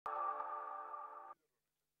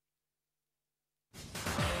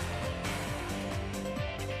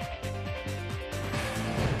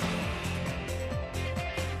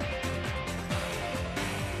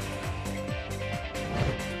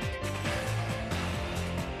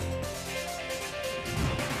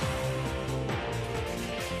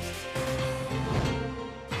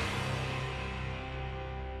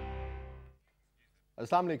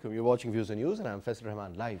Assalamu alaikum. You're watching Views and News, and I'm Faisal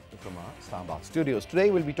Rehman live from our Islamabad studios.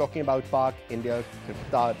 Today we'll be talking about India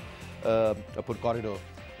Kartarpur corridor.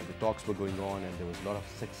 The talks were going on, and there was a lot of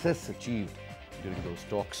success achieved during those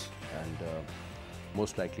talks, and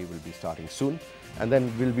most likely will be starting soon. And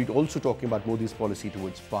then we'll be also talking about Modi's policy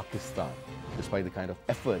towards Pakistan, despite the kind of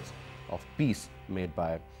efforts of peace made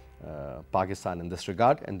by Pakistan in this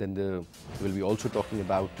regard. And then we'll be also talking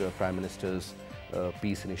about Prime Minister's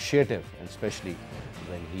peace initiative, and especially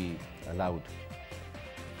when he allowed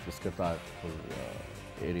this Kartarpur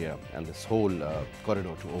area and this whole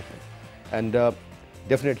corridor to open. And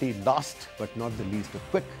definitely last but not the least, a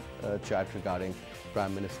quick chat regarding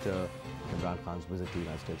Prime Minister Imran Khan's visit to the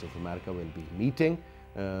United States of America. Will be meeting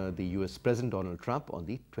the US President Donald Trump on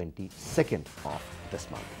the 22nd of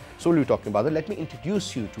this month. So we'll be talking about that. Let me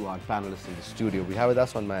introduce you to our panelists in the studio. We have with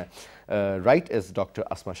us on my right is Dr.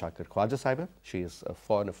 Asma Shakir Khwaja Saiba. She is a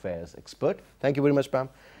foreign affairs expert. Thank you very much, ma'am.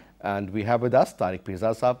 And we have with us Tariq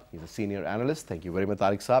Pirzad Saab. He's a senior analyst. Thank you very much,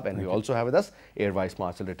 Tariq Saab. And we also have with us Air Vice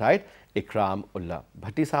Marshal retired Ikram Ullah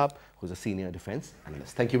Bhatti Saab, who's a senior defense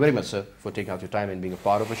analyst. Thank you very much, sir, for taking out your time and being a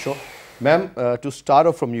part of the show. Ma'am, to start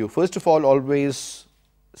off from you, first of all, always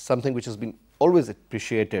something which has been always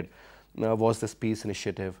appreciated was this peace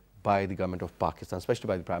initiative by the government of Pakistan, especially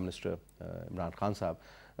by the Prime Minister Imran Khan Saab,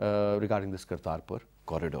 regarding this Kartarpur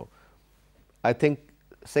corridor. I think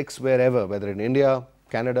Sikhs wherever, whether in India,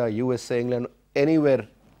 Canada, USA, England, anywhere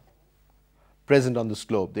present on this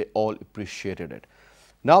globe, they all appreciated it.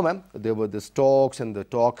 Now, ma'am, there were these talks, and the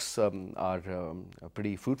talks are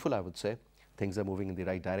pretty fruitful, I would say. Things are moving in the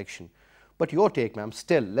right direction. But your take, ma'am,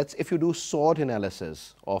 still, if you do SWOT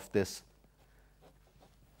analysis of this,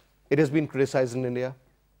 it has been criticized in India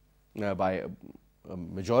by a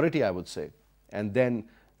majority, I would say. And then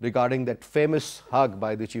regarding that famous hug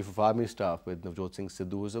by the Chief of Army Staff with Navjot Singh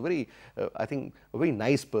Sidhu, who is a very, I think, a very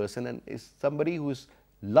nice person, and is somebody who is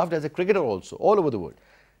loved as a cricketer also, all over the world.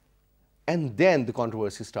 And then the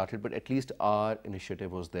controversy started, but at least our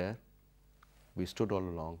initiative was there. We stood all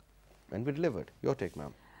along and we delivered. Your take,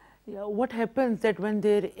 ma'am. Yeah, what happens that when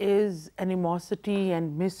there is animosity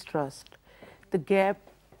and mistrust, the gap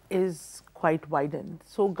is quite widened.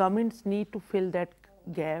 So governments need to fill that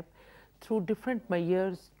gap through different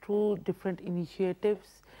measures, through different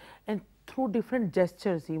initiatives, and through different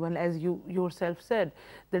gestures, even as you yourself said,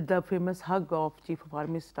 that the famous hug of Chief of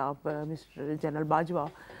Army Staff, Mr. General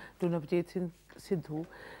Bajwa, to Navjot Singh Sidhu.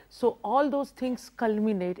 So all those things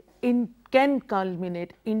can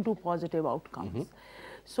culminate into positive outcomes.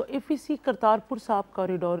 So if we see Kartarpur Saab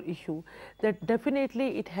corridor issue, that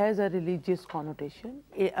definitely it has a religious connotation,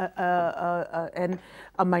 and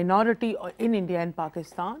a minority in India and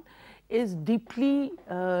Pakistan is deeply,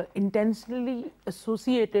 intentionally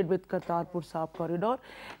associated with Kartarpur Saab corridor,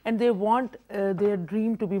 and they want their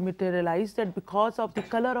dream to be materialized, that because of the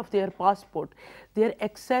color of their passport, their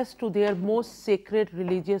access to their most sacred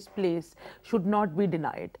religious place should not be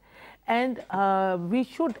denied. And we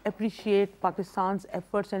should appreciate Pakistan's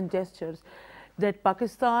efforts and gestures, that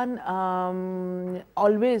Pakistan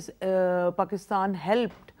Pakistan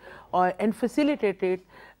helped and facilitated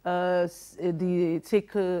the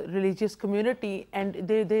Sikh religious community, and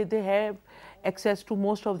they have access to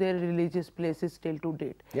most of their religious places till to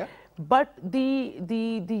date. Yeah. But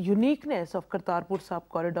the uniqueness of Kartarpur Saab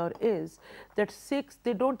corridor is that Sikhs,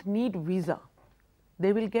 they don't need visa.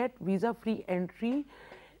 They will get visa-free entry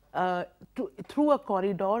through a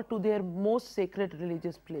corridor to their most sacred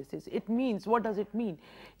religious places. It means, what does it mean?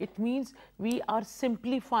 It means we are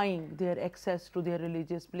simplifying their access to their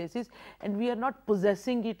religious places, and we are not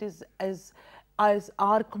possessing it as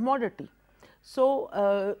our commodity.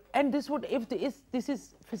 So, and this would, if this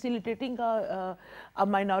is facilitating a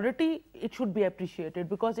minority, it should be appreciated,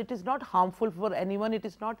 because it is not harmful for anyone. It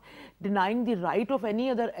is not denying the right of any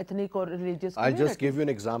other ethnic or religious community. I'll just give you an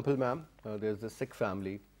example, ma'am. There's a Sikh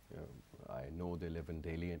family. I know they live in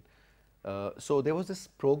Delhi. And, so there was this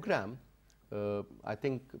program, I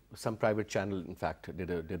think some private channel, in fact, did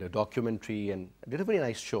a documentary and did a very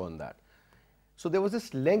nice show on that. So there was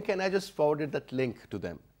this link, and I just forwarded that link to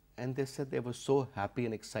them. And they said they were so happy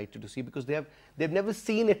and excited to see, because they've never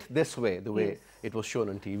seen it this way, the way it was shown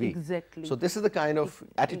on TV. Exactly. So this is the kind of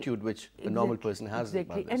attitude which a normal person has.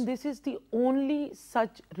 Exactly. And this is the only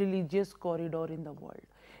such religious corridor in the world.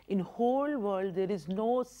 In whole world, there is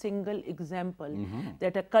no single example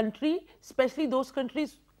that a country, especially those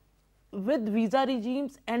countries with visa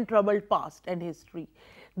regimes and troubled past and history,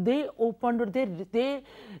 they opened, or they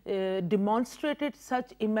demonstrated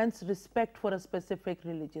such immense respect for a specific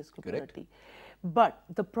religious community. But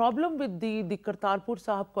the problem with the Kartarpur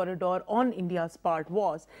Sahib corridor on India's part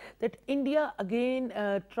was that India again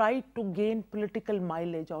tried to gain political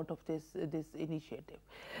mileage out of this initiative.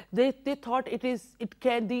 They thought it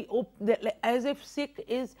can as if Sikh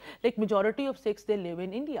is like majority of Sikhs, they live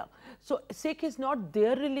in India. So Sikh is not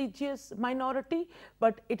their religious minority,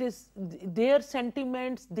 but it is their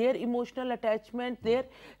sentiments, their emotional attachment, their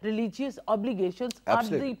religious obligations are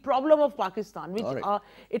the problem of Pakistan, which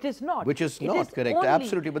it is not. Which is not correct,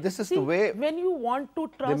 absolutely. But this is the way when you want to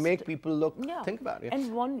trust, they make people look, think about it.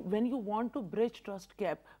 And when you want to bridge trust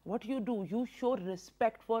gap, what you do, you show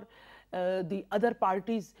respect for the other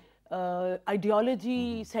party's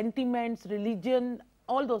ideology, sentiments, religion,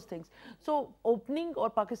 all those things. So opening or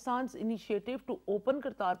Pakistan's initiative to open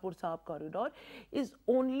Kartarpur Sahib corridor is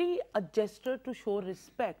only a gesture to show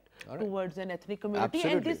respect towards an ethnic community.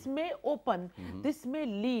 Absolutely. And this may open, this may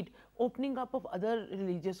lead opening up of other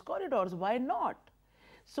religious corridors. Why not?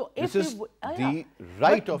 So if this is the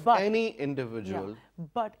right of any individual.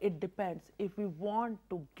 But it depends. If we want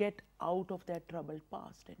to get out of that troubled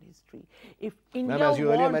past and history, if India as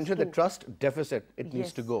you earlier mentioned, the trust deficit, it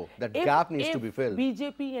needs to go. That gap needs to be filled.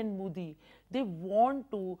 BJP and Modi, they want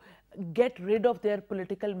to get rid of their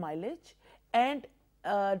political mileage and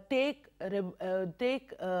take,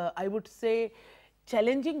 I would say,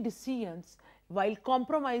 challenging decisions while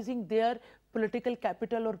compromising their political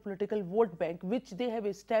capital or political vote bank, which they have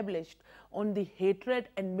established on the hatred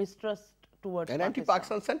and mistrust towards and Pakistan.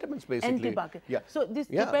 anti-Pakistan sentiments, basically. Anti-Pakistan. Yeah. So this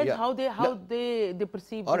depends how they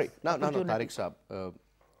perceive. All right. Now, Tariq Saab,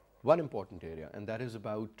 one important area, and that is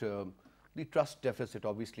about the trust deficit.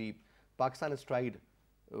 Obviously, Pakistan has tried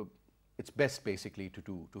its best, basically,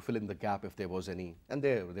 to fill in the gap if there was any, and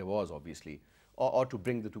there was obviously, or to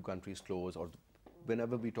bring the two countries close, or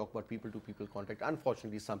whenever we talk about people-to-people contact,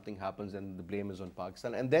 unfortunately something happens and the blame is on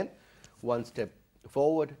Pakistan, and then one step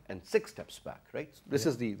forward and 6 steps back, right? This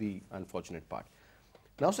is the unfortunate part.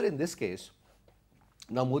 Now, sir, in this case,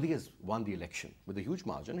 now Modi has won the election with a huge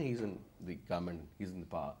margin. He's in the government, he's in the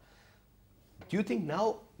power. Do you think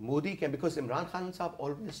now Modi can, because Imran Khan Saab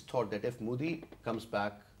always thought that if Modi comes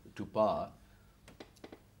back to power,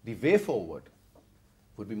 the way forward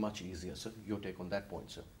would be much easier, sir? Your take on that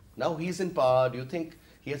point, sir? Now he's in power, do you think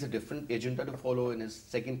he has a different agenda to follow in his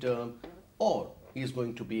second term, or he's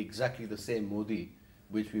going to be exactly the same Modi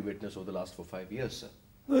which we witnessed over the last 4 or 5 years, sir?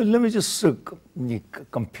 Well, let me just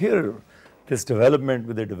compare this development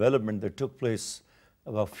with the development that took place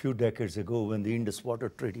about a few decades ago when the Indus Water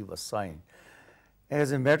Treaty was signed.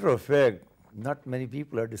 As a matter of fact, not many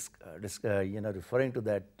people are referring to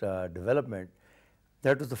that development.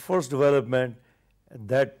 That was the first development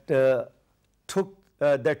that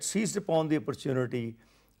that seized upon the opportunity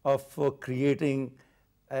of creating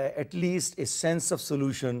at least a sense of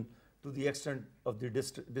solution to the extent of the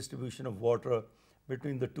distribution of water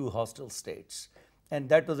between the two hostile states. And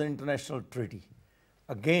that was an international treaty.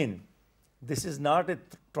 Again, this is not a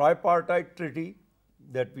tripartite treaty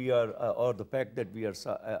that we are, or the pact that we are,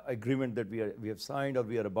 agreement that we have signed or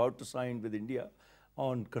we are about to sign with India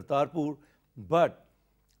on Kartarpur, but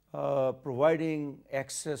providing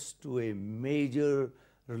access to a major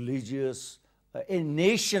religious, a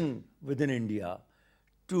nation within India,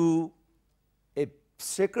 to a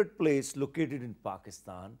sacred place located in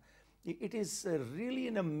Pakistan. It is really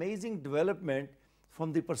an amazing development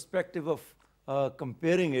from the perspective of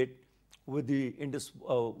comparing it with the Indus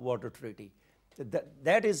Water Treaty.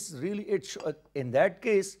 That is really it. In that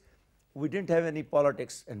case, we didn't have any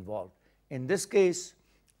politics involved. In this case,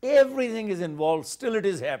 everything is involved, still it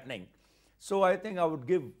is happening. So I think I would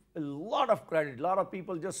give a lot of credit. A lot of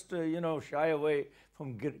people just shy away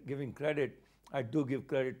from giving credit. I do give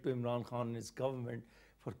credit to Imran Khan and his government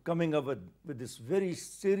for coming up with this very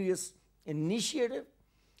serious initiative.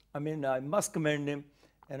 I mean, I must commend him,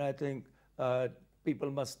 and I think people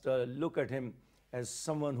must look at him as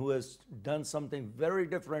someone who has done something very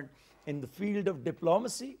different in the field of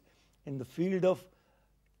diplomacy, in the field of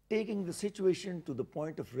taking the situation to the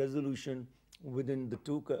point of resolution within the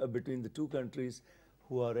between the two countries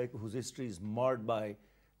whose history is marred by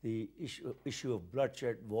the issue of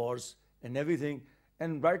bloodshed, wars, and everything.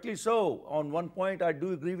 And rightly so. On one point, I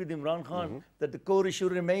do agree with Imran Khan that the core issue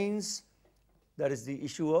remains, that is the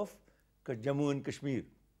issue of Jammu and Kashmir.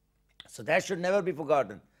 So that should never be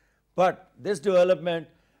forgotten. But this development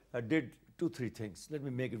did 2-3 things. Let me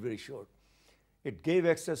make it very short. It gave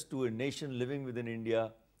access to a nation living within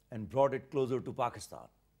India and brought it closer to Pakistan.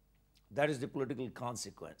 That is the political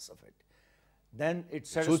consequence of it. Then it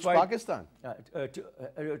satisfied Pakistan.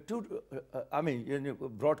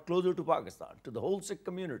 Brought closer to Pakistan, to the whole Sikh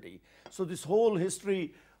community. So this whole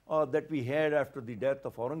history that we had after the death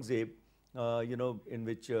of Aurangzeb, you know, in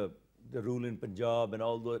which the rule in Punjab and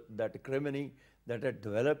all that acrimony that had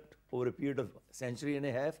developed over a period of a century and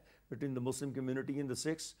a half between the Muslim community and the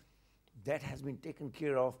Sikhs, that has been taken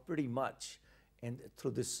care of pretty much and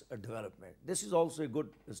through this development. This is also a good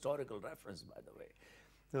historical reference, by the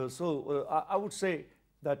way. So I would say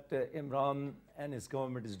that Imran and his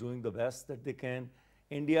government is doing the best that they can.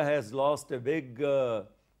 India has lost a big,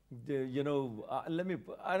 you know,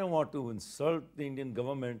 I don't want to insult the Indian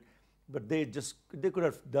government, but they could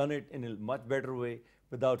have done it in a much better way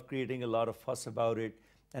without creating a lot of fuss about it.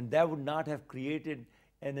 And that would not have created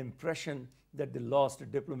an impression that they lost a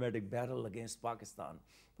diplomatic battle against Pakistan.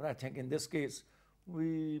 But I think in this case,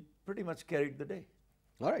 we pretty much carried the day.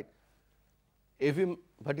 All right. Evim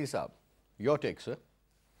Bhatti Saab, your take, sir.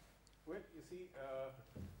 Well, you see,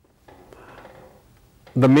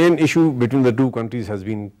 the main issue between the two countries has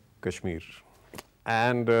been Kashmir.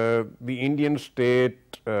 And the Indian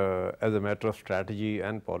state, as a matter of strategy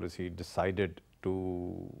and policy, decided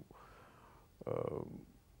to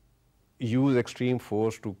use extreme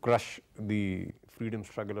force to crush the freedom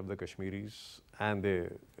struggle of the Kashmiris, and they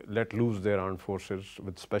let loose their armed forces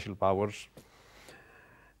with special powers.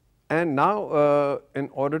 And now, in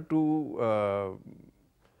order to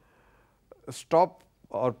stop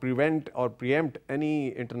or prevent or preempt any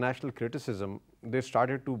international criticism, they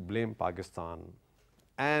started to blame Pakistan.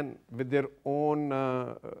 And with their own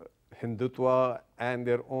Hindutva and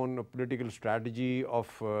their own political strategy of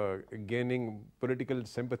gaining political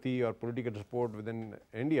sympathy or political support within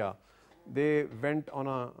India, they went on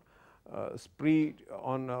a spree,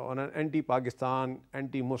 on an anti-Pakistan,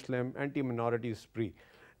 anti-Muslim, anti-minority spree.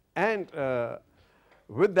 And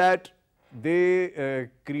with that, they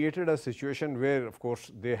created a situation where, of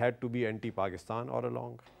course, they had to be anti-Pakistan all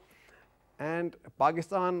along. And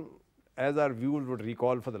Pakistan, as our viewers would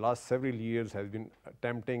recall, for the last several years has been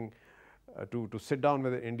attempting to sit down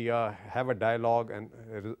with India, have a dialogue and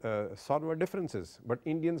solve our differences. But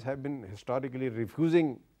Indians have been historically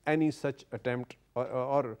refusing any such attempt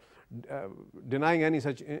or denying any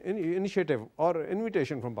such initiative or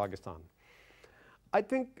invitation from Pakistan. I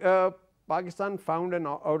think Pakistan found an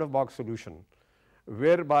out-of-box solution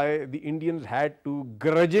whereby the Indians had to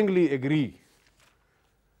grudgingly agree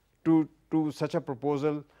to such a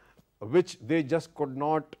proposal which they just could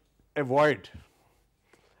not avoid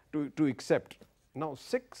to accept. Now,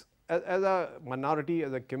 Sikhs as a minority,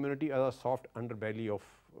 as a community, as a soft underbelly of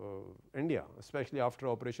India, especially after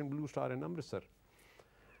Operation Blue Star in Amritsar.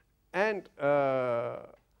 And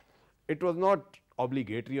it was not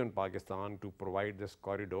obligatory on Pakistan to provide this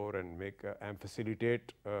corridor and make and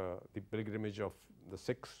facilitate the pilgrimage of the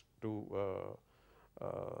Sikhs to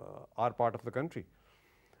our part of the country.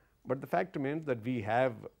 But the fact remains that we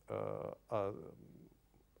have a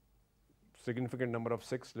significant number of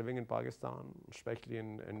Sikhs living in Pakistan, especially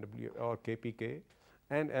in NW or KPK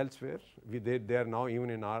and elsewhere. They are now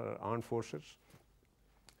even in our armed forces.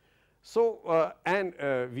 So,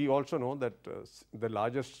 we also know that the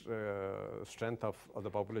largest strength of the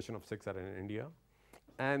population of Sikhs are in India,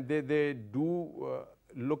 and they do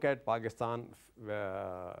look at Pakistan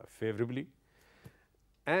favorably.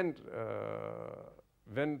 And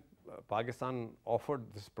when Pakistan offered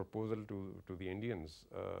this proposal to the Indians,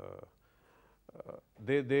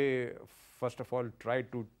 they first of all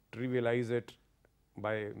tried to trivialize it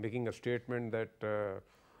by making a statement that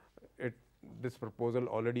this proposal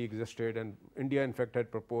already existed, and India in fact had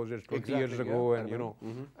proposed it 20 years ago, and you know,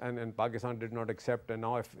 and Pakistan did not accept, and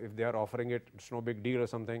now if they are offering it, it's no big deal or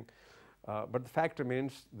something. But the fact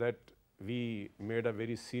remains that we made a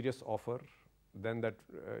very serious offer. Then that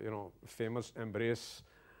you know, famous embrace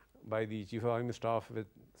by the Chief of Army Staff with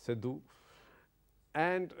Sidhu,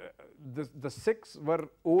 and the Sikhs were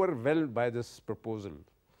overwhelmed by this proposal,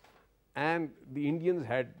 and the Indians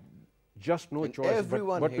had just no choice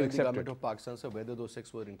everyone but to hailed the accept government it. of Pakistan, so whether those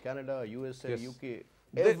Sikhs were in Canada, USA, Yes. UK,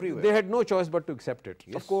 They everywhere. had no choice but to accept it.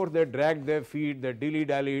 Yes. Of course, they dragged their feet, they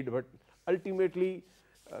dilly-dallied, but ultimately,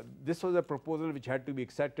 this was a proposal which had to be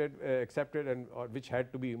accepted, and which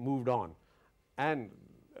had to be moved on, and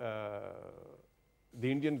the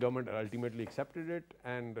Indian government ultimately accepted it,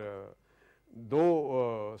 and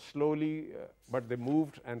though slowly, but they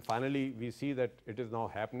moved, and finally we see that it is now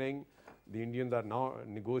happening. The Indians are now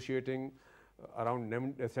negotiating. Around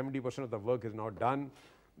 70% of the work is now done.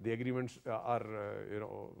 The agreements are you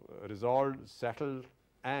know, resolved, settled,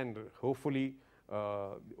 and hopefully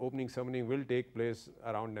the opening ceremony will take place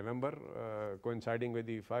around November, coinciding with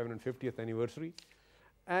the 550th anniversary.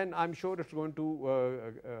 And I'm sure it's going to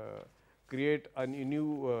create a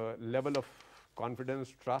new level of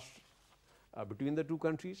confidence, trust between the two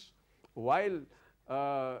countries. While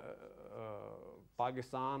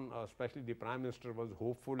Pakistan, especially the Prime Minister, was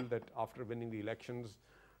hopeful that after winning the elections,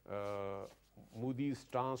 Modi's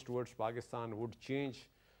stance towards Pakistan would change.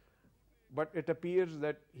 But it appears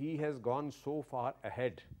that he has gone so far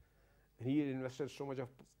ahead. He invested so much of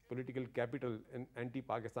political capital in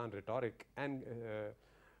anti-Pakistan rhetoric and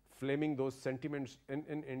flaming those sentiments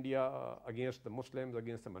in India against the Muslims,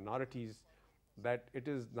 against the minorities, that it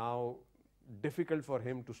is now difficult for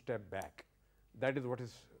him to step back. That is what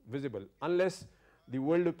is visible, unless the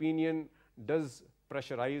world opinion does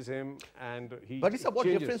pressurize him and he But it's what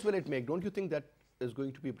changes. difference will it make? Don't you think that is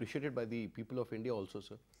going to be appreciated by the people of India also,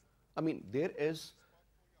 sir? I mean, there is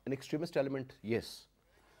an extremist element, yes.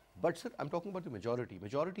 But sir, I'm talking about the majority.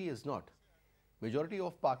 Majority is not. Majority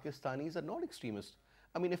of Pakistanis are not extremists.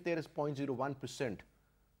 I mean, if there is 0.01%,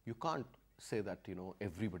 you can't say that, you know,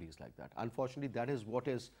 everybody is like that. Unfortunately, that is what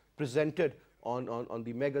is presented on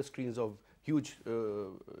the mega screens of huge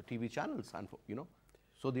TV channels, and you know.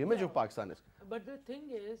 So the image of Pakistan is. But the thing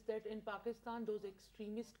is that in Pakistan, those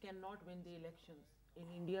extremists cannot win the elections. In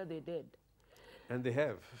India, they did. And they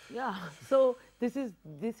have. Yeah, so this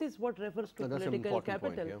is what refers to That's an political important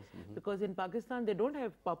point, capital, yeah. because in Pakistan they don't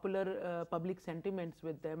have popular public sentiments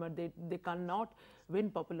with them, or they cannot win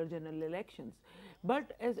popular general elections.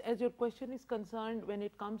 But as your question is concerned, when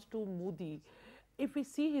it comes to Modi, if we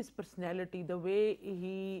see his personality, the way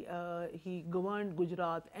he governed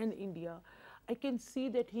Gujarat and India, I can see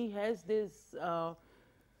that he has this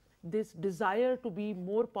desire to be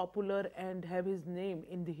more popular and have his name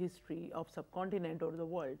in the history of subcontinent or the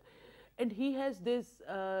world. And he has this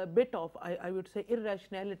bit of, I would say,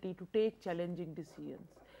 irrationality to take challenging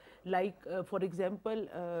decisions. Like, for example,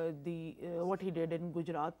 what he did in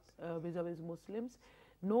Gujarat vis-a-vis Muslims.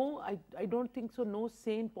 No, I don't think so. No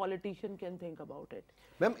sane politician can think about it.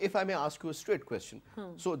 Ma'am, if I may ask you a straight question.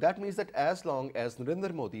 So that means that as long as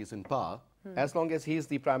Narendra Modi is in power, as long as he is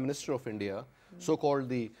the Prime Minister of India, so-called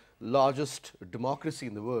the largest democracy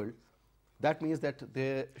in the world, that means that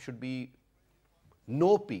there should be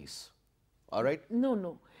no peace. All right?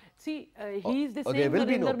 No. See, he is the same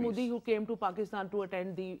Narendra Modi who came to Pakistan to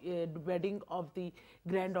attend the wedding of the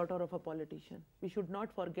granddaughter of a politician. We should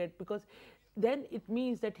not forget, because then it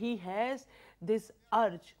means that he has this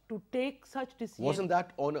urge to take such decisions. Wasn't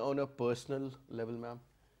that on a personal level, ma'am?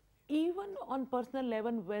 Even on personal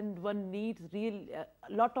level, when one needs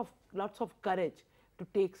lots of courage to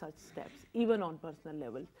take such steps, even on personal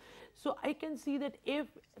level. So I can see that if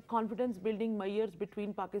confidence building measures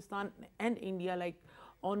between Pakistan and India, like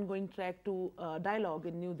ongoing track to dialogue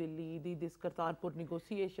in New Delhi, this Kartarpur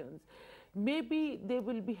negotiations, maybe they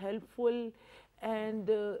will be helpful. And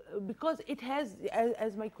because it has,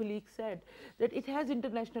 as my colleague said, that it has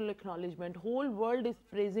international acknowledgement. Whole world is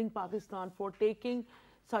praising Pakistan for taking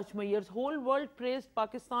such measures. Whole world praised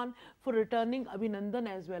Pakistan for returning Abhinandan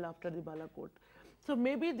as well after the Balakot. So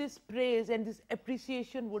maybe this praise and this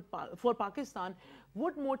appreciation for Pakistan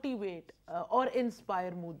would motivate or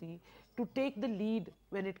inspire Modi to take the lead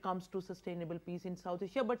when it comes to sustainable peace in South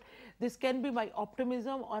Asia. But this can be my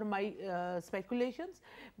optimism or my speculations.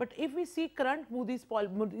 But if we see current Modi's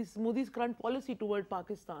current policy toward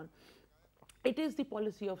Pakistan, it is the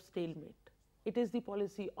policy of stalemate. It is the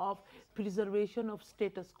policy of preservation of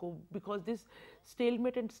status quo, because this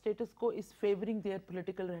stalemate and status quo is favoring their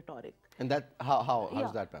political rhetoric. And that, how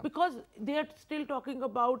is that, ma'am? Because they are still talking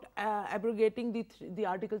about abrogating the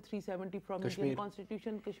Article 370 from Indian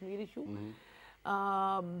Constitution, Kashmir issue.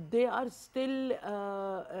 They are still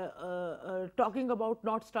talking about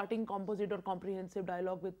not starting composite or comprehensive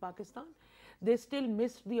dialogue with Pakistan. They still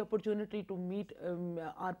missed the opportunity to meet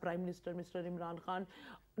our Prime Minister, Mr. Imran Khan,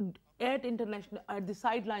 at the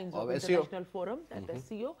sidelines of international forum, at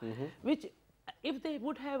SCO, which, if they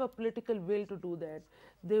would have a political will to do that,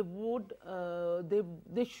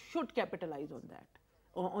 they should capitalize on that,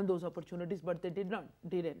 on those opportunities, but they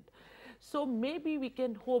didn't. So maybe we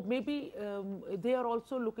can hope, maybe they are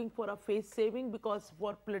also looking for a face saving, because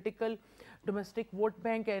for political domestic vote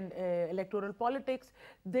bank and electoral politics,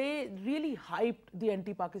 they really hyped the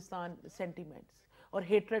anti-Pakistan sentiments or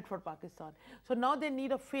hatred for Pakistan. So now they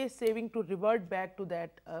need a face saving to revert back to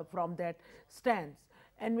that, from that stance.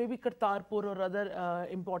 And maybe Kartarpur or other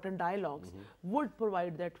important dialogues would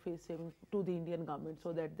provide that face saving to the Indian government,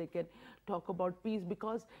 so that they can talk about peace.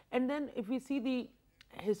 Because, and then if we see the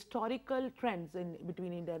historical trends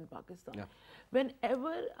between India and Pakistan,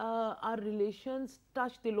 whenever our relations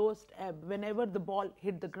touch the lowest ebb, whenever the ball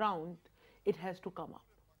hit the ground, it has to come up.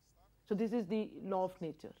 So this is the law of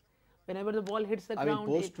nature. Whenever the ball hits the ground. I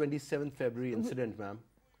mean, post 27th February incident, ma'am,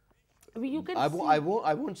 You can I see.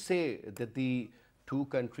 won't say that the two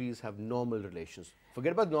countries have normal relations.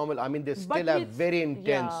 Forget about normal. I mean, they But still have we- very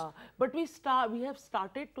intense. Yeah, but we have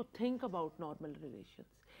started to think about normal relations.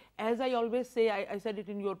 As I always say, I said it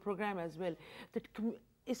in your program as well, that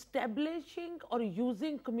establishing or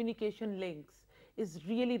using communication links is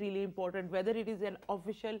really, really important, whether it is an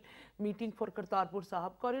official meeting for Kartarpur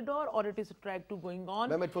Sahib corridor or it is a track 2 going on.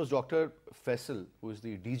 Ma'am, it was Dr. Faisal, who is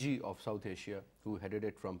the DG of South Asia, who headed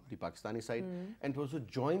it from the Pakistani side, and it was a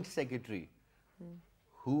joint secretary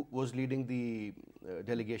who was leading the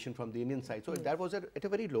delegation from the Indian side. So that was at a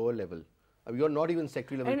very lower level. You are not even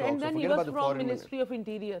secretary level talks. And So then he forget was about the from foreign Ministry of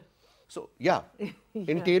Interior. So yeah, Yeah.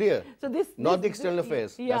 interior. So this, not the external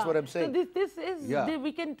affairs. Yeah. That's what I'm saying. So this is Yeah.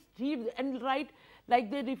 we can read and write like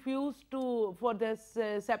they refused to for this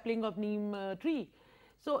sapling of neem tree.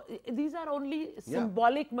 So these are only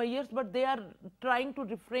symbolic measures, but they are trying to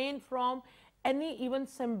refrain from any even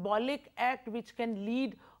symbolic act which can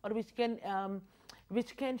lead or which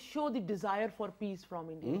can show the desire for peace from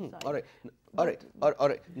Indian side. All right, all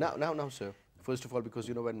right. Now, sir. First of all, because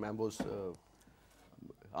when ma'am was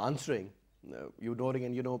answering, you noting,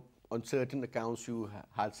 and on certain accounts you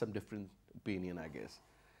had some different opinion, I guess.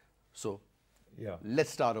 So, Yeah.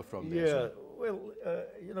 let's start off from there. Yeah, sir.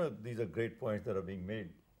 well, these are great points that are being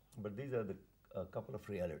made, but these are a couple of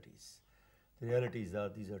realities. The realities are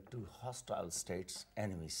these are two hostile states,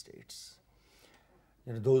 enemy states.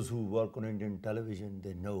 Those who work on Indian television,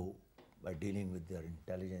 they know by dealing with their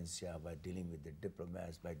intelligentsia, by dealing with the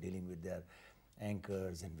diplomats, by dealing with their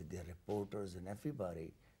anchors and with their reporters and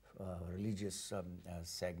everybody, religious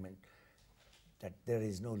segment, that there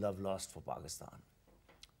is no love lost for Pakistan.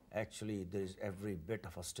 Actually, there is every bit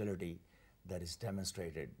of hostility that is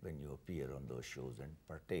demonstrated when you appear on those shows and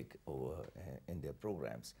partake in their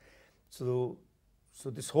programs. So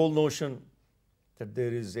this whole notion that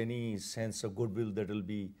there is any sense of goodwill that will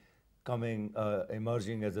be coming,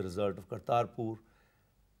 emerging as a result of Kartarpur,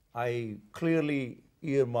 I clearly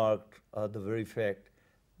earmarked the very fact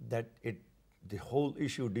that the whole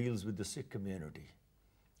issue deals with the Sikh community.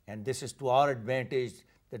 And this is to our advantage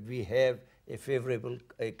that we have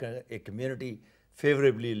a community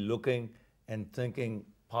favorably looking and thinking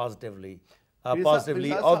positively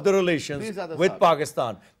of the relations with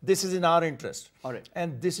Pakistan. This is in our interest. All right.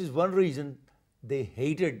 And this is one reason they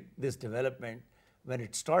hated this development when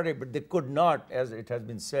it started, but they could not, as it has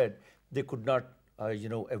been said, they could not,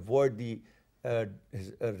 avoid the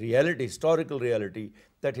historical reality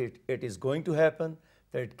that it is going to happen,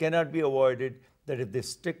 that it cannot be avoided, that if they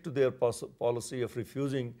stick to their policy of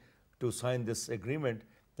refusing to sign this agreement,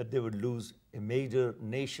 that they would lose a major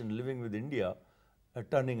nation living with India,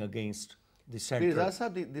 turning against the center.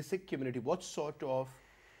 The Sikh community, what sort of,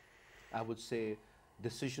 I would say,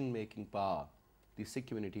 decision-making power the Sikh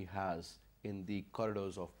community has in the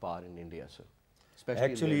corridors of power in India, sir? Especially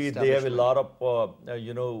Actually, they have a lot of,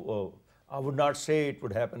 I would not say it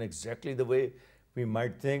would happen exactly the way we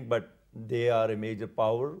might think, but they are a major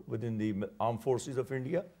power within the armed forces of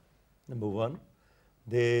India, number one.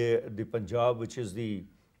 The Punjab, which is the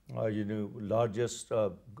largest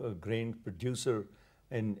grain producer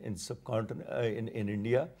in subcontinent in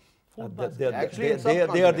India,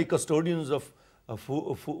 they are the custodians of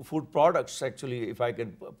food products. Actually, if I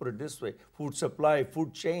can put it this way, food supply,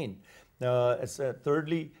 food chain.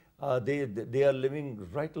 Thirdly, they are living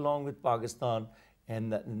right along with Pakistan,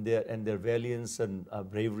 and their valiance and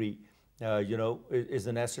bravery, is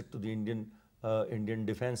an asset to the Indian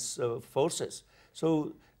defense forces.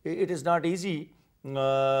 So it is not easy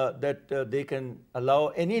that they can allow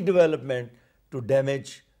any development to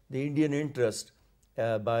damage the Indian interest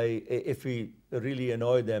if we really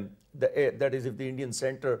annoy them. That is, if the Indian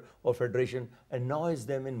center or federation annoys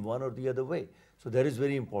them in one or the other way. So that is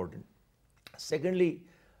very important. Secondly,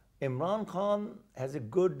 Imran Khan has a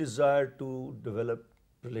good desire to develop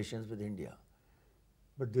relations with India.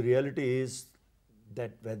 But the reality is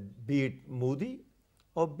that be it Modi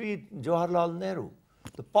or be it Jawaharlal Nehru,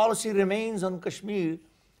 the policy remains on Kashmir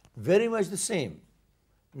very much the same.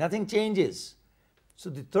 Nothing changes. So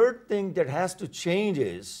the third thing that has to change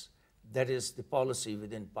is the policy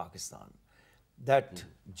within Pakistan. That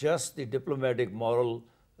just the diplomatic moral,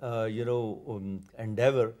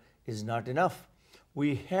 endeavor is not enough.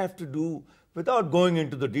 We have to do, without going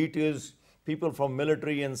into the details, people from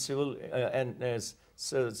military and civil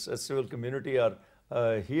civil community are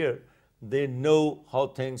here. They know how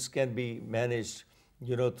things can be managed,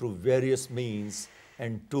 through various means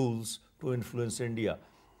and tools to influence India.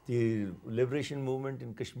 The liberation movement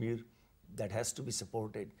in Kashmir, that has to be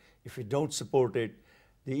supported. If we don't support it,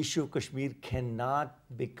 the issue of Kashmir cannot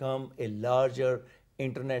become a larger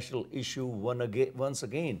international issue once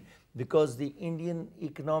again, because the Indian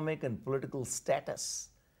economic and political status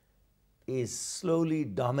is slowly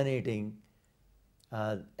dominating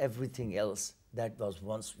everything else that was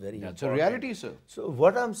once very important. That's a reality, sir. So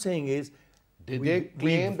what I'm saying is, Did they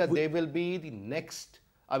claim that they will be the next,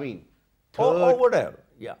 I mean, or third whatever,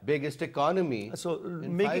 yeah. biggest economy So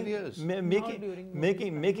in 5 years?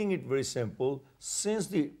 Making it very simple, since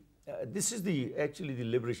this is actually the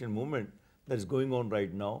liberation movement that is going on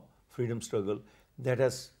right now, freedom struggle, that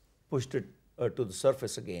has pushed it to the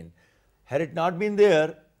surface again. Had it not been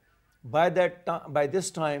there, by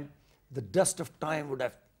this time, the dust of time would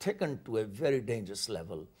have thickened to a very dangerous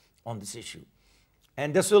level on this issue.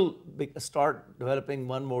 And this will start developing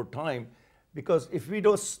one more time, because if we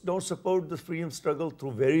don't support the freedom struggle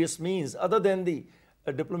through various means other than the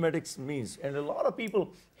diplomatic means, and a lot of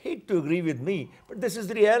people hate to agree with me, but this is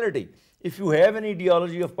the reality. If you have an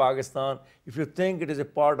ideology of Pakistan, if you think it is a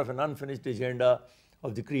part of an unfinished agenda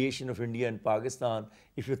of the creation of India and Pakistan,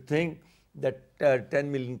 if you think that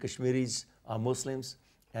 10 million Kashmiris are Muslims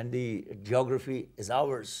and the geography is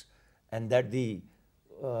ours, and that the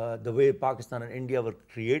way Pakistan and India were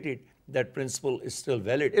created, that principle is still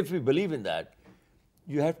valid. If we believe in that,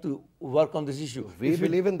 you have to work on this issue. We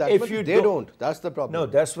believe in that, but they don't. That's the problem. No,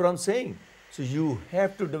 that's what I'm saying. So you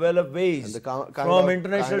have to develop ways from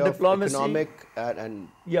international diplomacy, economic and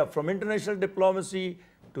from international diplomacy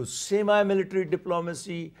to semi-military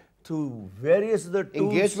diplomacy to various other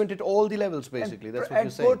tools. Engagement at all the levels, basically. That's what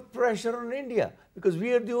you're saying. And put pressure on India, because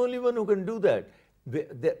we are the only one who can do that.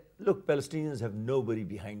 Look, Palestinians have nobody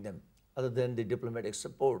behind them other than the diplomatic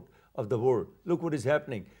support of the world. Look what is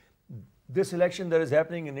happening. This election that is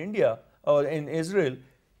happening in India or in Israel,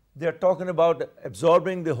 they are talking about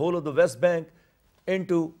absorbing the whole of the West Bank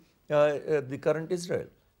into the current Israel.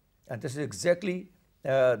 And this is exactly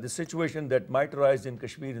the situation that might arise in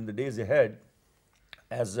Kashmir in the days ahead.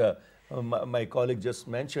 As my colleague just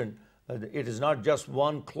mentioned, it is not just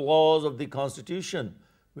one clause of the Constitution.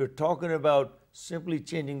 We're talking about simply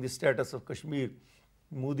changing the status of Kashmir.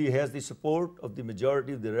 Modi has the support of the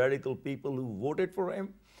majority of the radical people who voted for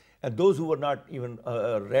him. And those who were not even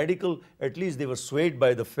radical, at least they were swayed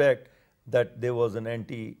by the fact that there was an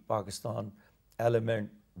anti-Pakistan element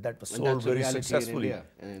that was sold very successfully.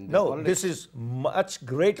 No, this is much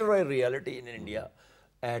greater a reality in India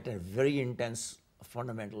at a very intense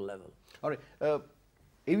fundamental level. All right.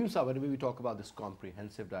 Even sir, whenever we talk about this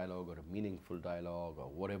comprehensive dialogue or a meaningful dialogue or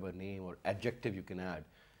whatever name or adjective you can add,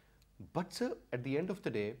 but sir, at the end of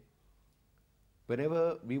the day,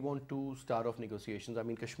 whenever we want to start off negotiations, I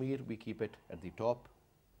mean, Kashmir, we keep it at the top.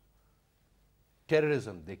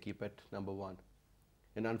 Terrorism, they keep it number one.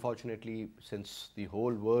 And unfortunately, since the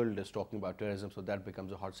whole world is talking about terrorism, so that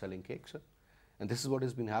becomes a hot selling cake, sir. And this is what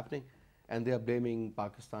has been happening. And they are blaming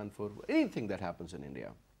Pakistan for anything that happens in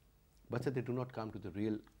India. But sir, they do not come to the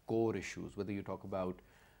real core issues, whether you talk about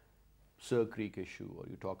Sir Creek issue or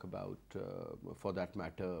you talk about, for that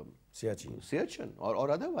matter, Siachen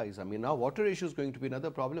or otherwise. I mean, now water issue is going to be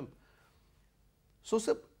another problem. So,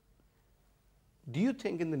 sir, do you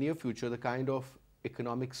think in the near future the kind of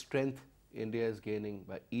economic strength India is gaining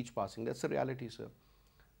by each passing, that's the reality, sir,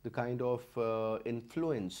 the kind of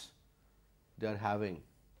influence they are having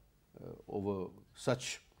over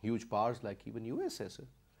such huge powers like even USA, sir?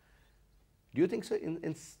 Do you think, sir,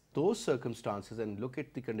 in those circumstances, and look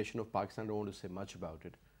at the condition of Pakistan, I don't want to say much about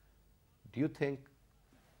it, do you think,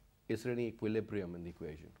 is there any equilibrium in the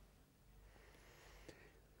equation?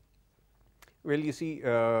 Well, you see,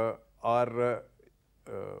 our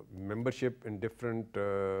membership in different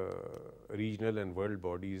regional and world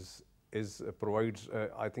bodies provides,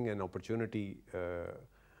 I think, an opportunity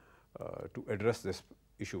to address this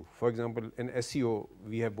issue. For example, in SCO,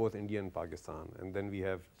 we have both India and Pakistan, and then we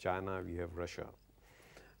have China, we have Russia.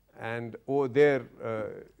 And over there,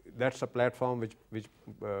 that's a platform which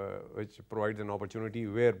provides an opportunity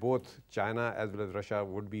where both China as well as Russia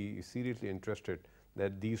would be seriously interested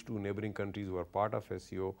that these two neighboring countries who are part of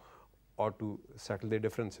SCO ought to settle their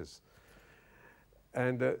differences.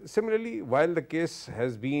 And similarly, while the case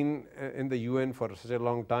has been in the UN for such a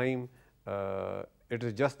long time, it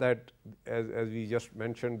is just that, as we just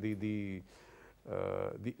mentioned, the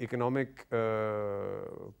economic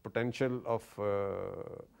potential of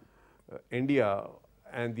India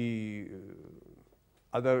and the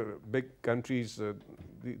other big countries,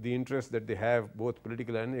 the interest that they have, both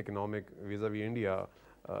political and economic, vis-a-vis India,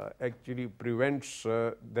 actually prevents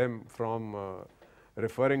them from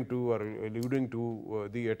referring to or alluding to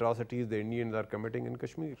the atrocities the Indians are committing in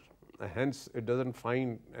Kashmir. Hence, it doesn't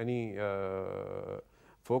find any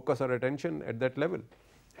focus or attention at that level.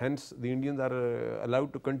 hence the Indians are allowed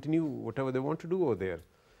to continue whatever they want to do over there.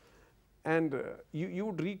 And you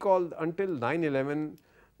would recall until 9/11,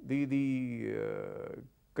 the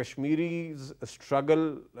Kashmiris' struggle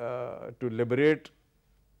to liberate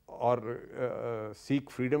or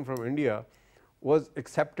seek freedom from India was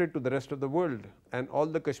accepted to the rest of the world, and all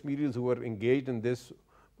the Kashmiris who were engaged in this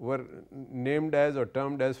were named as or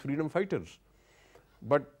termed as freedom fighters.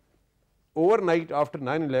 But overnight after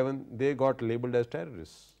 9/11, they got labeled as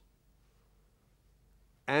terrorists.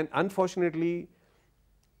 And unfortunately,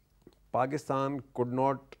 Pakistan could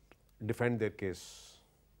not defend their case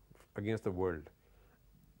against the world.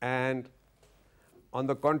 And on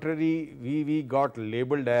the contrary, we got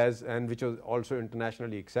labeled as, and which was also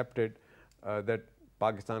internationally accepted, that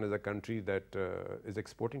Pakistan is a country that is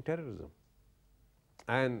exporting terrorism.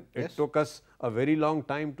 And it took us a very long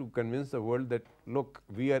time to convince the world that, look,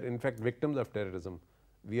 we are in fact victims of terrorism.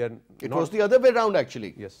 We are It was the other way around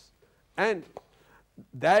actually. Yes. And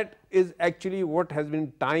that is actually what has been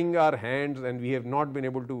tying our hands, and we have not been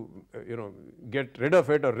able to get rid of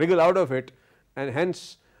it or wriggle out of it, and hence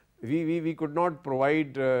we could not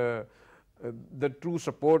provide the true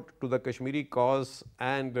support to the Kashmiri cause,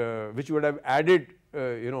 and which would have added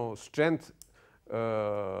strength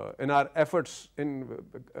in our efforts in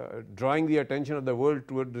drawing the attention of the world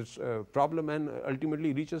toward this problem and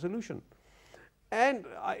ultimately reach a solution. And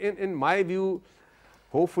in my view,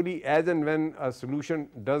 hopefully as and when a solution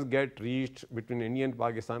does get reached between India and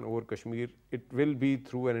Pakistan over Kashmir, it will be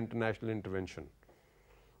through an international intervention.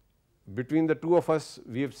 Between the two of us,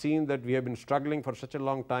 we have seen that we have been struggling for such a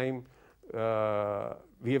long time.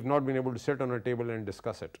 We have not been able to sit on a table and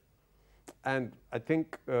discuss it. And I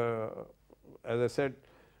think, as I said,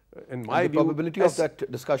 in my view, the probability of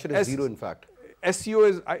that discussion is zero in fact. SCO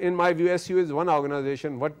is, in my view, SCO is one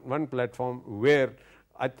organization, one platform where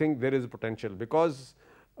I think there is potential, because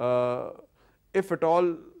if at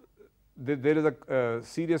all there is a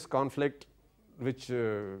serious conflict which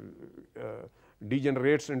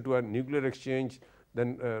degenerates into a nuclear exchange,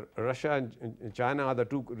 then Russia and China are the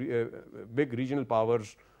two big regional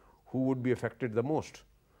powers who would be affected the most,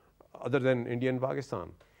 other than India and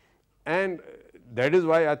Pakistan. And that is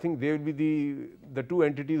why I think they will be the two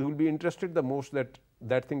entities who will be interested the most that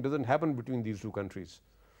that thing doesn't happen between these two countries.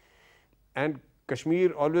 And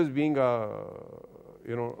Kashmir always being a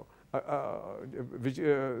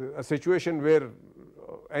situation where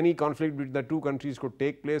any conflict between the two countries could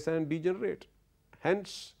take place and degenerate.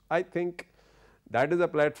 Hence, I think that is a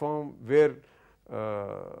platform where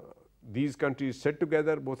these countries sit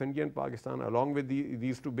together, both India and Pakistan, along with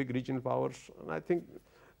these two big regional powers. And I think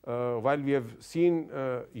while we have seen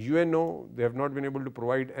UNO, they have not been able to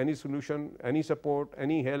provide any solution, any support,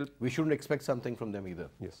 any help. We shouldn't expect something from them either.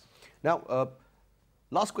 Yes. Now,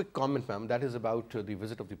 last quick comment, ma'am, that is about the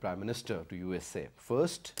visit of the Prime Minister to USA.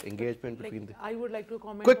 First engagement between the... I would like to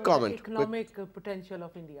comment Quick on comment, the economic potential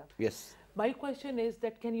of India. Yes. My question is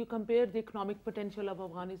that can you compare the economic potential of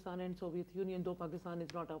Afghanistan and Soviet Union, though Pakistan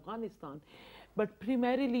is not Afghanistan, but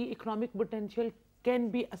primarily economic potential can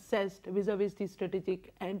be assessed vis-a-vis the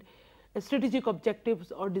strategic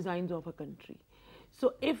objectives or designs of a country.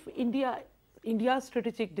 So if India's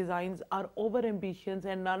strategic designs are over ambitious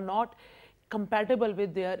and are not compatible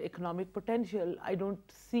with their economic potential, I can't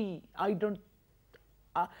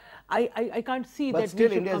see but that still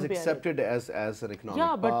we should India is compare accepted as an economic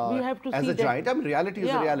yeah, but power, we have to as see a giant. I mean, reality is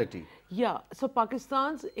a reality. Yeah, so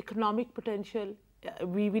Pakistan's economic potential,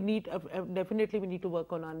 we need definitely we need to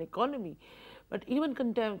work on an economy, but even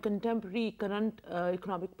contemporary current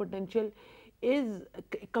economic potential is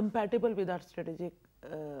compatible with our strategic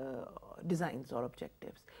designs or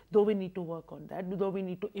objectives. Though we need to work on that, though we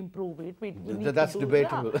need to improve it. That's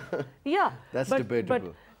debatable. Yeah, that's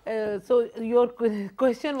debatable. But so your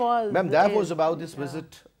question was, ma'am, that was about this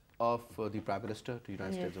visit of the Prime Minister to the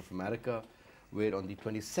United States of America, where on the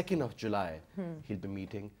 22nd of July he'll be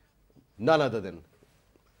meeting none other than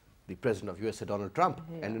the President of USA, Donald Trump.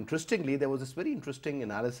 And interestingly, there was this very interesting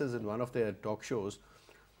analysis in one of their talk shows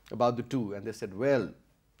about the two, and they said, well,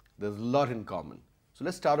 there's a lot in common. So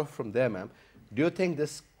let's start off from there, ma'am. Do you think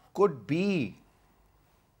this could be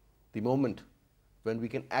the moment when we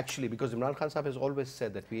can actually, because Imran Khan Sahib has always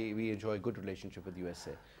said that we enjoy a good relationship with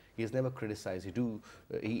USA. He has never criticized.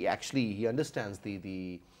 He understands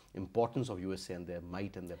the importance of USA and their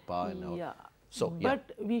might and their power. Yeah. So,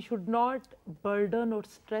 but we should not burden or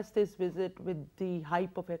stress this visit with the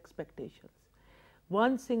hype of expectations.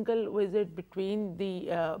 One single visit between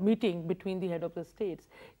the meeting between the head of the states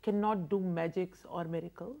cannot do magics or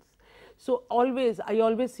miracles. So I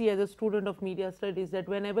always see as a student of media studies that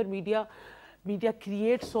whenever media media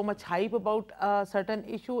creates so much hype about a certain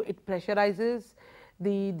issue, it pressurizes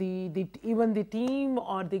even the team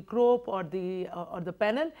or the group or the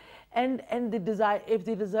panel, and the desire, if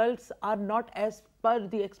the results are not as per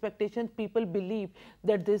the expectations, people believe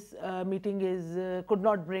that this meeting is could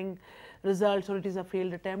not bring results or it is a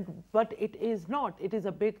failed attempt, but it is not. It is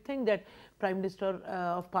a big thing that Prime Minister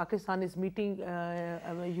of Pakistan is meeting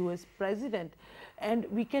US President, and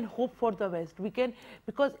we can hope for the West. We can,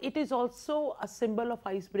 because it is also a symbol of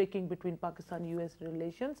ice breaking between Pakistan-US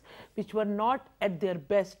relations, which were not at their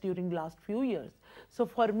best during last few years. So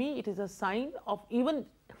for me, it is a sign of, even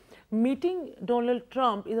meeting Donald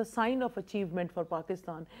Trump is a sign of achievement for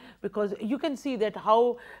Pakistan, because you can see that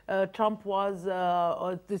how Trump was,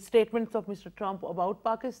 or the statements of Mr. Trump about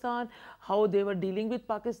Pakistan, how they were dealing with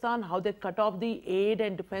Pakistan, how they cut off the aid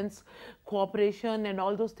and defense cooperation and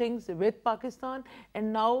all those things with Pakistan.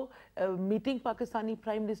 And now meeting Pakistani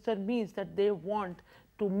Prime Minister means that they want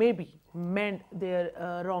to maybe mend their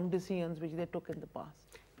wrong decisions which they took in the past.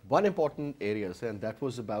 One important area, sir, and that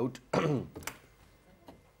was about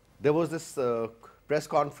there was this press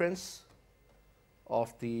conference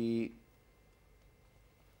of the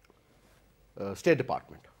State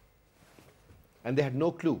Department, and they had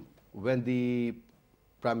no clue when the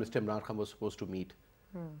Prime Minister Imran Khan was supposed to meet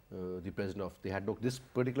the President of, they had no, this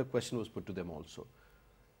particular question was put to them also.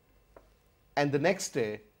 And the next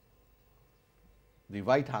day, the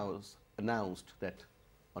White House announced that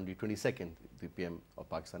on the 22nd, the PM of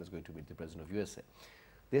Pakistan is going to meet the President of USA.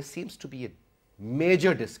 There seems to be a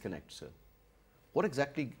major disconnect, sir. What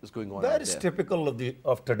exactly is going on? That is typical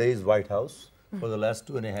of today's White House for the last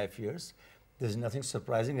 2.5 years. There's nothing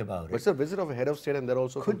surprising about it. But it's a visit of a head of state, and they're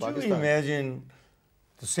also from Pakistan. Could you imagine,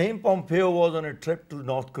 the same Pompeo was on a trip to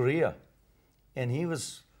North Korea, and he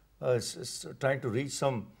was trying to reach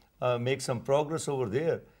some, make some progress over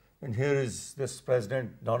there. And here is this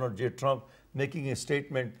President Donald J. Trump making a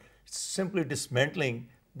statement simply dismantling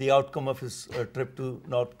the outcome of his trip to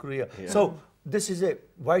North Korea. Yeah. So this is a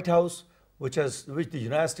White House which the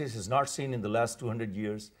United States has not seen in the last 200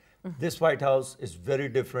 years. This White House is very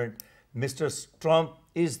different. Mr. Trump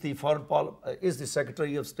is the is the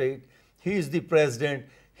Secretary of State. He is the President.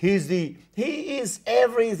 He is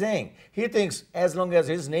everything. He thinks as long as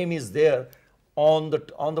his name is there on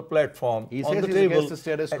the platform, he on says the he's table, against the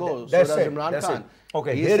status quo. That's so does it, Imran that's Khan. It.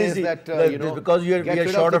 Okay, he here says is that, you know, because we are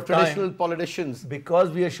short of time. Traditional politicians.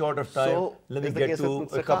 Because we are short of time, So let me get to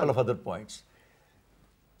a couple of other points.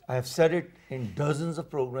 I have said it in dozens of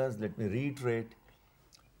programs. Let me reiterate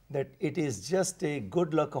that it is just a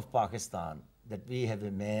good luck of Pakistan that we have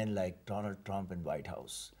a man like Donald Trump in White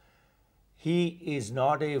House. He is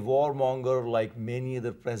not a warmonger like many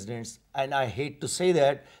other presidents, and I hate to say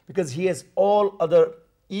that because he has all other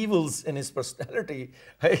evils in his personality,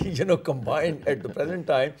 combined at the present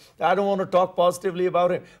time. I don't want to talk positively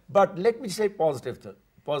about him, but let me say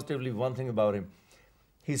positively one thing about him.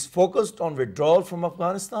 He's focused on withdrawal from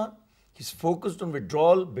Afghanistan. He's focused on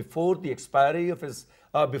withdrawal before the expiry of his,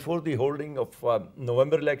 before the holding of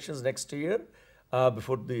November elections next year,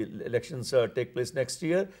 before the elections take place next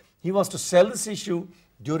year. He wants to sell this issue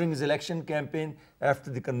during his election campaign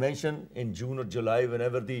after the convention in June or July,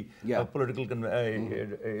 whenever the political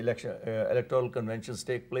electoral conventions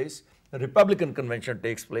take place, the Republican convention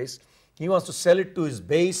takes place. He wants to sell it to his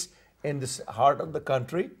base in this heart of the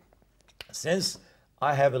country. Since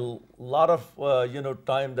I have a lot of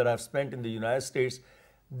time that I've spent in the United States,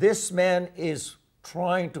 this man is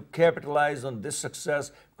trying to capitalize on this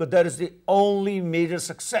success because that is the only major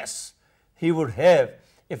success he would have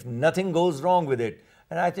if nothing goes wrong with it.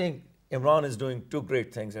 And I think Imran is doing two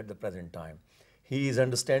great things at the present time. He is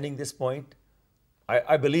understanding this point.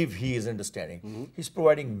 I believe he is understanding. He's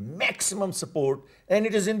providing maximum support, and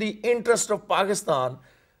it is in the interest of Pakistan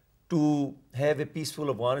to have a peaceful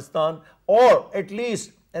Afghanistan, or at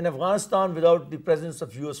least an Afghanistan without the presence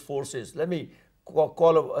of US forces. Let me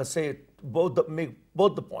say make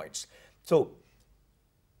both the points. So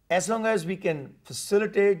as long as we can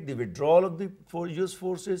facilitate the withdrawal of the US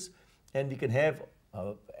forces and we can have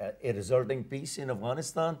a resulting peace in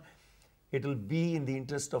Afghanistan, it will be in the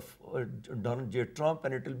interest of Donald J. Trump,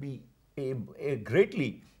 and it will be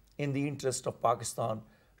greatly in the interest of Pakistan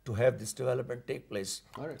to have this development take place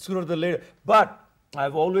sooner than later. But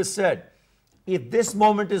I've always said, if this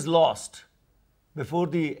moment is lost before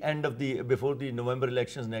the November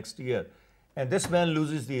elections next year, and this man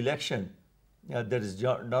loses the election, that is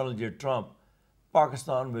Donald J. Trump,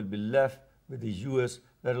 Pakistan will be left with the US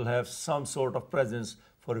that will have some sort of presence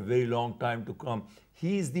for a very long time to come.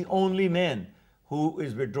 He is the only man who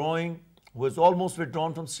is withdrawing, who has almost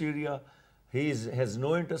withdrawn from Syria. He has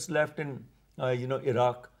no interest left in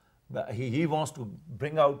Iraq. He wants to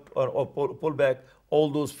bring out or pull back all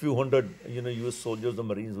those few hundred, U.S. soldiers or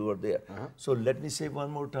Marines who are there. So let me say one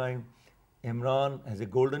more time, Imran has a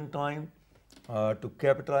golden time to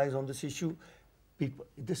capitalize on this issue.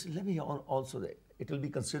 Let me also say, it will be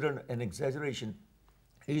considered an exaggeration.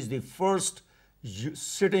 He's the first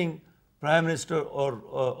sitting prime minister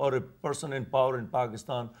or a person in power in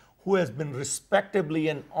Pakistan who has been respectably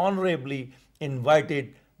and honorably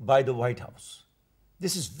invited by the White House.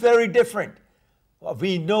 This is very different.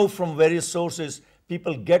 We know from various sources,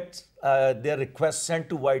 people get their requests sent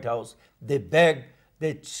to White House, they beg,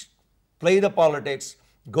 they play the politics,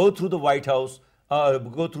 go through the White House,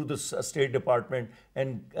 go through the State Department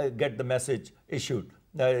and get the message issued,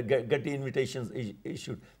 get the invitations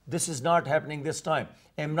issued. This is not happening this time.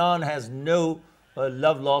 Imran has no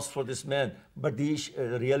love lost for this man, but the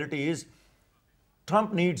reality is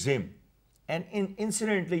Trump needs him. And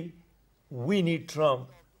incidentally, we need Trump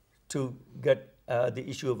to get the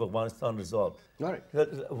issue of Afghanistan resolved. All right.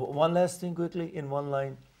 One last thing quickly in one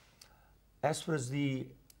line. As far as the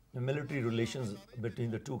military relations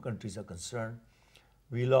between the two countries are concerned,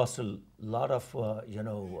 we lost a lot of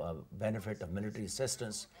benefit of military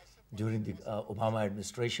assistance during the Obama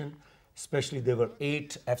administration. Especially there were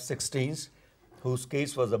 8 F-16s whose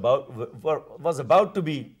case was about to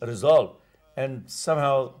be resolved, and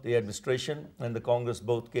somehow the administration and the Congress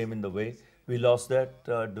both came in the way. We lost that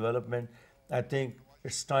development. I think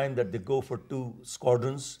it's time that they go for 2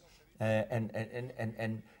 squadrons,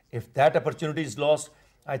 and if that opportunity is lost,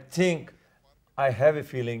 I have a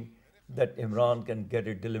feeling that Imran can get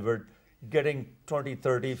it delivered. Getting 20,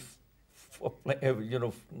 30,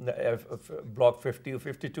 Block 50 or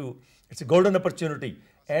 52, it's a golden opportunity.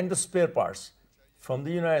 And the spare parts from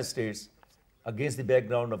the United States against the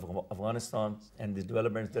background of Afghanistan and the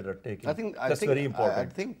developments that are taking. That's very important. I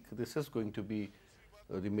think this is going to be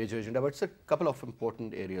the major agenda, but it's a couple of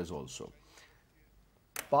important areas also.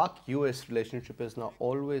 Pak-US relationship is now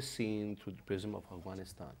always seen through the prism of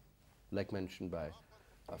Afghanistan, like mentioned by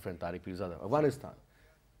our friend Tariq Pirzada, Afghanistan.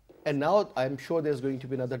 And now I'm sure there's going to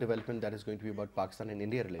be another development that is going to be about Pakistan and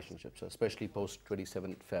India relationships, especially post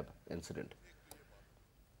 27 Feb incident.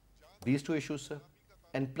 These 2 issues, sir,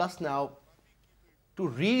 and plus now to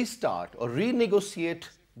restart or renegotiate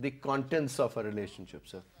the contents of a relationship,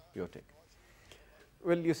 sir, your take.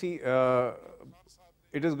 Well, you see,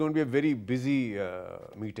 it is going to be a very busy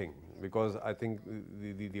meeting, because I think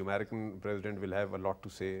the American president will have a lot to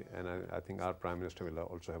say, and I think our Prime Minister will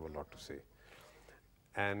also have a lot to say.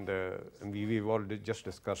 And we've already just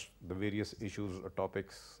discussed the various issues or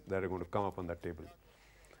topics that are going to come up on that table.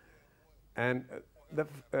 And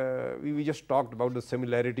we just talked about the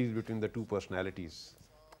similarities between the 2 personalities.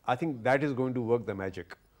 I think that is going to work the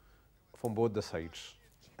magic from both the sides.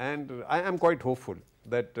 And I am quite hopeful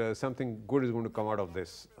that something good is going to come out of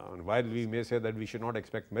this. While we may say that we should not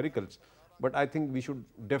expect miracles, but I think we should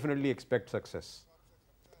definitely expect success.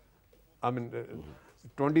 I mean,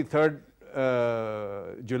 23rd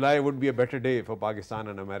July would be a better day for Pakistan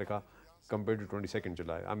and America compared to 22nd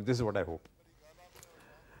July. I mean, this is what I hope.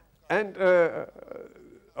 And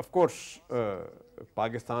of course,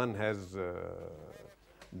 Pakistan has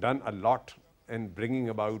done a lot in bringing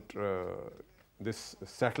about this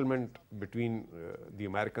settlement between the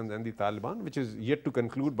Americans and the Taliban, which is yet to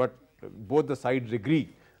conclude, but both the sides agree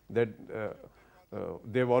that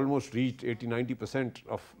they've almost reached 80–90%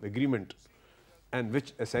 of agreement, and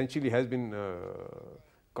which essentially has been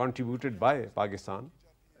contributed by Pakistan,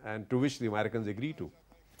 and to which the Americans agree to.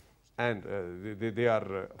 And they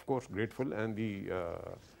are, of course, grateful, and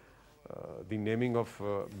the naming of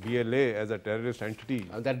BLA as a terrorist entity.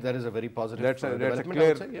 That is a very positive that's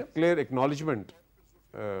development. a clear acknowledgement.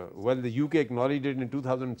 Well, the UK acknowledged it in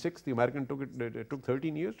 2006. The American took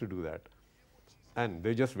 13 years to do that, and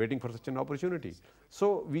they're just waiting for such an opportunity.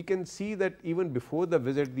 So we can see that even before the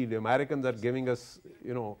visit, the Americans are giving us,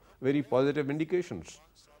 very positive indications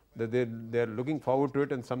that they're looking forward to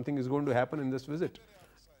it, and something is going to happen in this visit.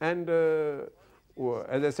 And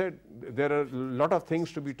as I said, there are a lot of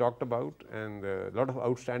things to be talked about, and a lot of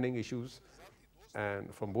outstanding issues,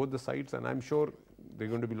 and from both the sides. And I'm sure there are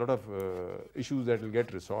going to be a lot of issues that will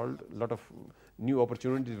get resolved. A lot of new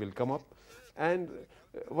opportunities will come up. And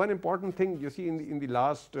one important thing, you see, in the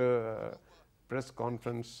last press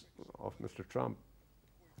conference of Mr. Trump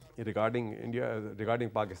regarding India, regarding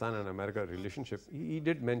Pakistan and America relationship, he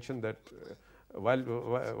did mention that while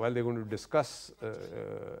they're going to discuss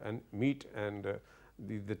and meet, and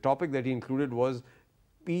the topic that he included was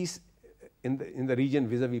peace in the region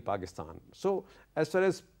vis-a-vis Pakistan. So as far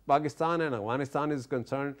as Pakistan and Afghanistan is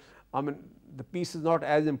concerned, I mean, the peace is not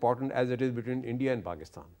as important as it is between India and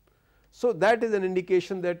Pakistan. So that is an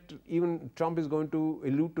indication that even Trump is going to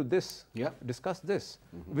allude to this, discuss this,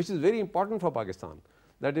 which is very important for Pakistan.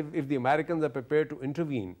 That if the Americans are prepared to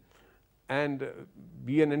intervene and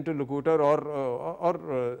be an interlocutor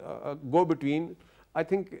or go between, I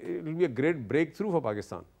think it will be a great breakthrough for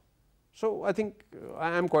Pakistan. So I think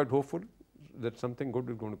I am quite hopeful that something good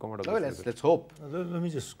is going to come out of this. Let's hope. Let me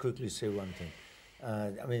just quickly say one thing.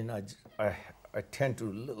 I mean, I tend to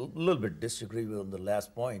a little bit disagree with on the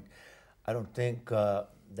last point. I don't think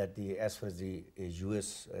that as far as the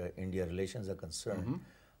U.S.-India relations are concerned,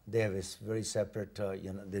 they have a very separate,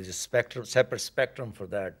 there's a separate spectrum for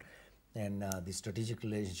that. And the strategic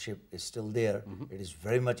relationship is still there. It is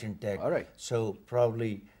very much intact. All right. So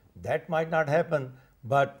probably that might not happen,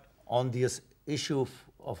 but on this issue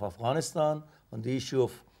of Afghanistan, on the issue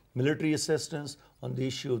of military assistance, on the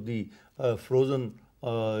issue of the frozen,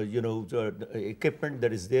 the equipment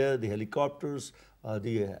that is there, the helicopters,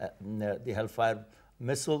 the Hellfire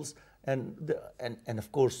missiles, and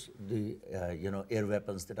of course the air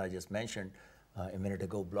weapons that I just mentioned a minute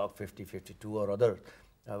ago, Block 50, 52, or other.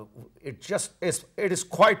 It is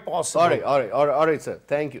quite possible. All right, sir.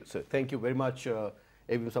 Thank you, sir. Thank you very much.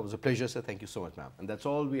 It was a pleasure, sir. Thank you so much, ma'am. And that's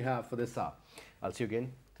all we have for this hour. I'll see you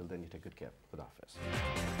again. Till then, you take good care. Khuda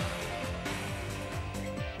Hafiz.